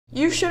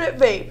You shouldn't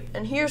vape,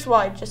 and here's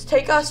why. Just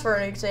take us for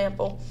an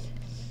example.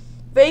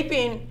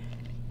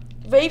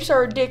 Vapes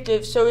are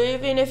addictive, so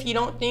even if you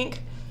don't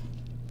think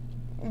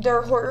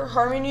they're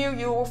harming you,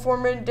 you will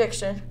form an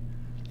addiction.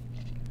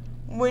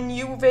 When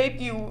you vape,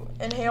 you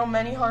inhale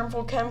many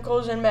harmful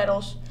chemicals and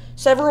metals.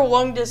 Several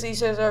lung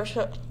diseases are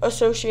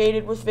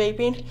associated with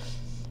vaping,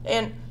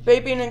 and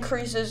vaping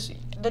increases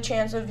the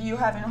chance of you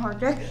having a heart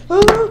attack.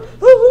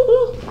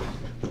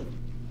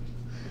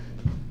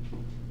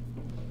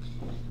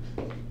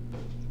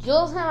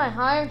 Juuls have a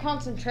higher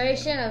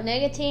concentration of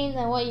nicotine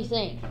than what you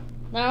think.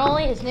 Not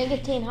only is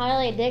nicotine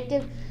highly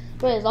addictive,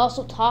 but it is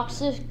also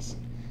toxic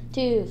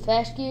to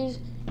fescues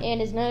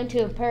and is known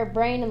to impair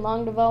brain and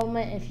lung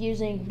development if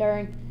used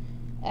during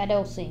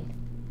adolescence.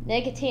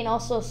 Nicotine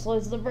also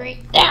slows the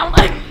brain down.